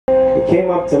he came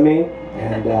up to me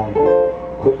and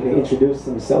quickly introduced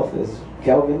himself as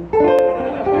Kelvin.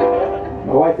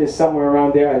 My wife is somewhere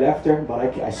around there. I left her, but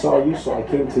I saw you, so I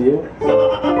came to you.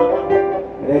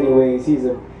 But anyways, he's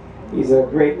a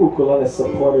great ukulele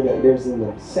supporter that lives in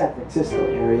the San Francisco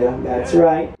area. That's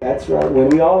right, that's right. When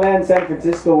we all land in San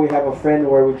Francisco, we have a friend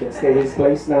where we can stay at his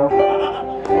place now.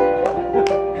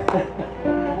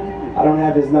 I don't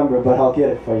have his number, but I'll get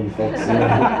it for you folks. You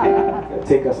know. It'll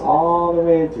take us all the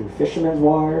way to Fisherman's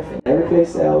Wharf and every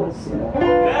place else. You know.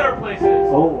 Better places.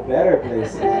 Oh, better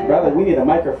places. Brother, we need a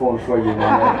microphone for you,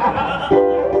 man.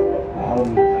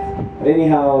 But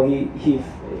anyhow, he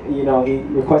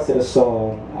requested a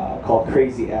song called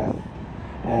Crazy F,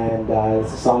 and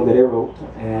it's a song that he wrote,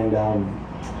 and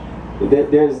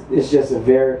it's just a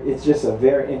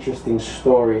very interesting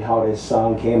story how this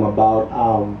song came about.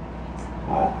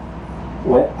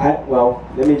 Well,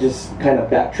 let me just kind of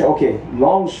backtrack. Okay,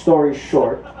 long story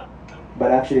short,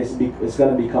 but actually it's going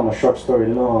to become a short story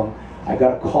long. I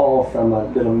got a call from a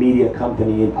little media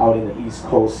company out in the East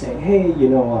Coast saying, hey, you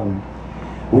know,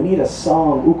 we need a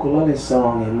song, ukulele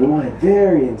song, and we want it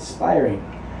very inspiring.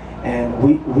 And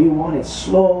we want it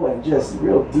slow and just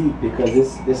real deep, because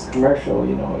this commercial,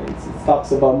 you know, it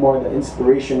talks about more the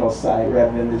inspirational side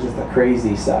rather than just the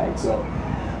crazy side. So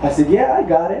I said, yeah, I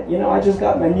got it. You know, I just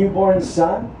got my newborn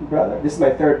son, brother. This is my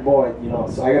third boy, you know,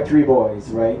 so I got 3 boys,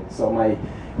 right? So my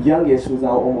youngest, who's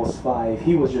now almost 5,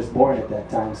 he was just born at that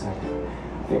time. So I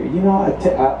figured, you know, I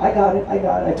got it.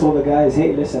 I told the guys,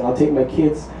 hey, listen, I'll take my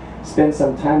kids, spend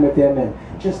some time with them, and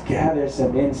just gather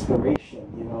some inspiration,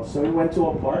 you know. So we went to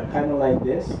a park kind of like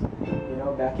this, you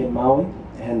know, back in Maui,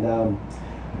 and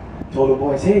told the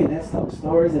boys, hey, let's tell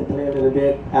stories and play a little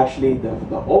bit. Actually,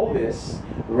 the oldest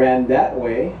ran that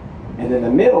way, and then the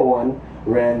middle one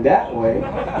ran that way,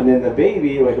 and then the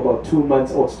baby, like about 2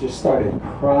 months old, just started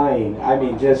crying. I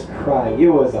mean, just crying. It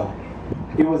was a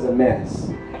mess,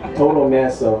 total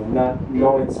mess of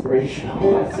no inspiration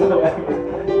whatsoever.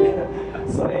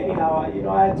 So anyhow, you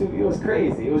know, it was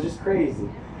crazy. It was just crazy.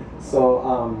 So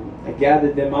I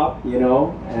gathered them up, you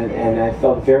know, and I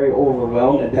felt very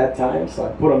overwhelmed at that time. So I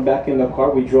put them back in the car.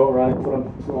 We drove around and put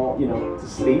them, you know, to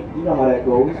sleep. You know how that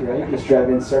goes, right? Just drive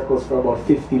in circles for about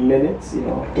 50 minutes, you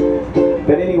know.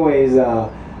 But anyways, I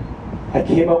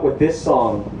came up with this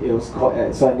song. It was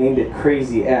called, so I named it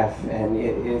Crazy F, and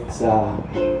it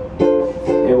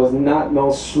was not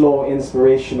no slow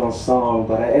inspirational song,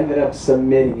 but I ended up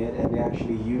submitting it, and they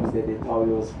actually used it. They thought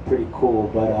it was pretty cool.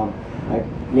 But I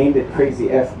named it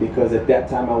Crazy F because at that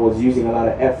time I was using a lot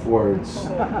of F words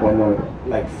when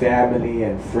like family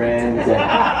and friends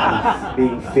and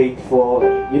being faithful.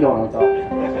 You know what I'm talking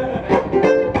about.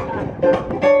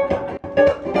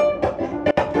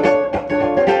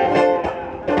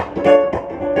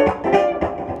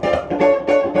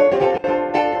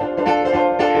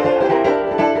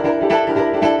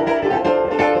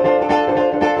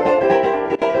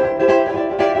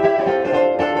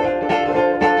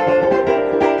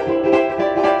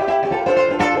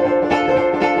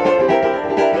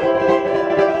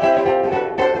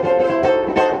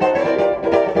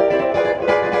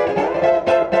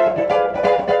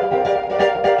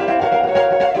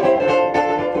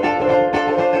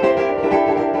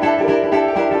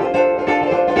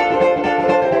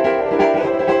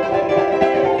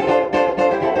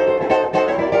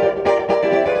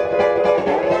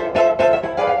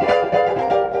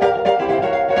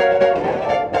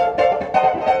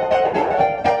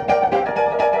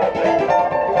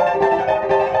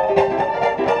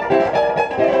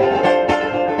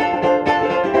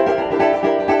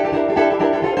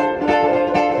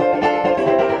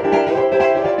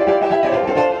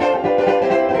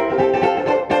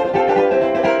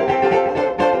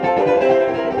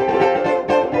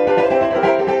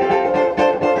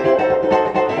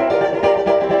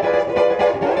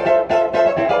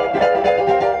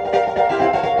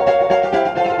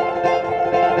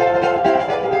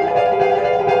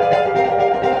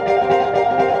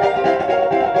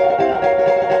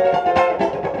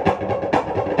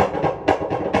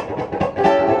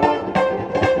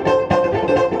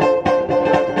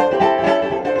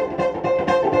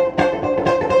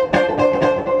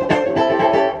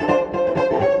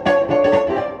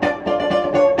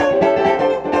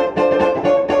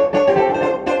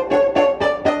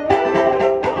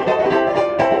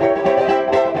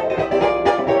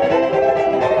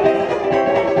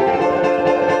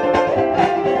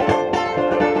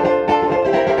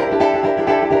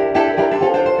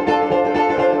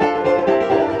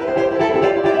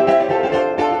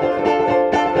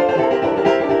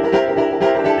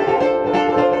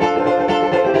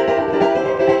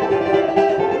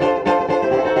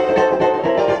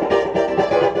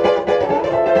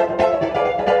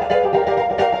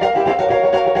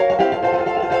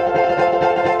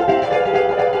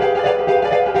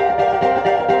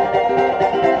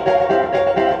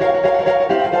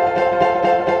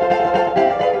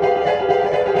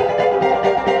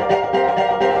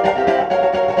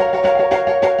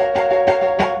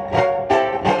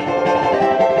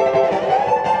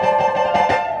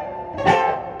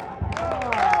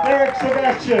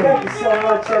 Sebastian. Thank you so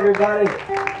much, everybody.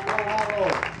 When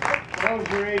I was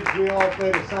your age, we all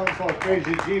played a song called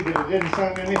Crazy G, but it didn't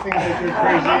sound anything like your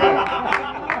crazy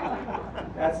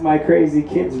That's my crazy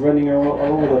kids running all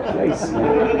over the place,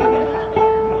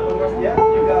 man.